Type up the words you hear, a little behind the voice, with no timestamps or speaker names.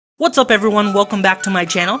What's up everyone, welcome back to my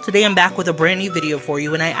channel. Today I'm back with a brand new video for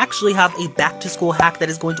you, and I actually have a back to school hack that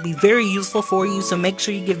is going to be very useful for you, so make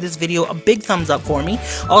sure you give this video a big thumbs up for me.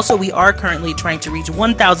 Also, we are currently trying to reach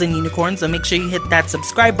 1,000 unicorns, so make sure you hit that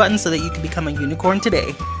subscribe button so that you can become a unicorn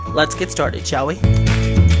today. Let's get started, shall we?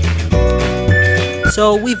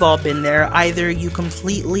 So we've all been there. Either you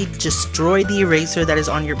completely destroy the eraser that is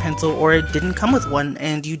on your pencil, or it didn't come with one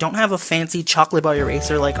and you don't have a fancy chocolate bar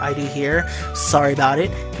eraser like I do here. Sorry about it.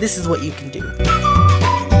 This is what you can do.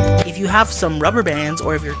 If you have some rubber bands,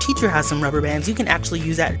 or if your teacher has some rubber bands, you can actually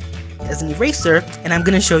use that as an eraser, and I'm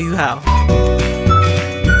gonna show you how.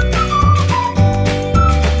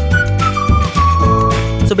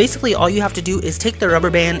 So basically all you have to do is take the rubber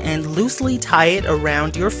band and loosely tie it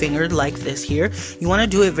around your finger like this here. You want to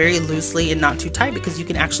do it very loosely and not too tight, because you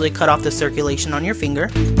can actually cut off the circulation on your finger.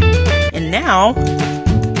 And now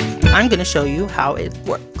I'm going to show you how it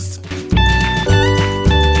works.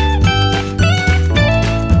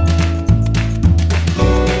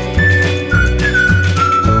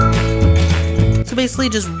 So basically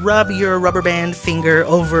just rub your rubber band finger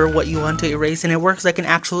over what you want to erase, and it works like an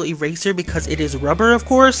actual eraser because it is rubber, of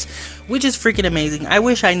course, which is freaking amazing. I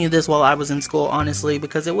wish I knew this while I was in school, honestly,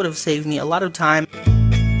 because it would have saved me a lot of time.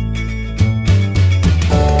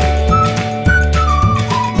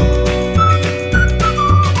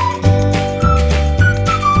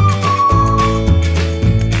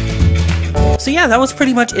 So yeah, that was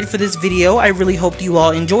pretty much it for this video. I really hope you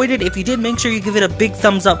all enjoyed it. If you did, make sure you give it a big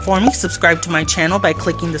thumbs up for me. Subscribe to my channel by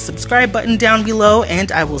clicking the subscribe button down below,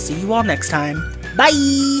 and I will see you all next time.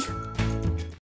 Bye!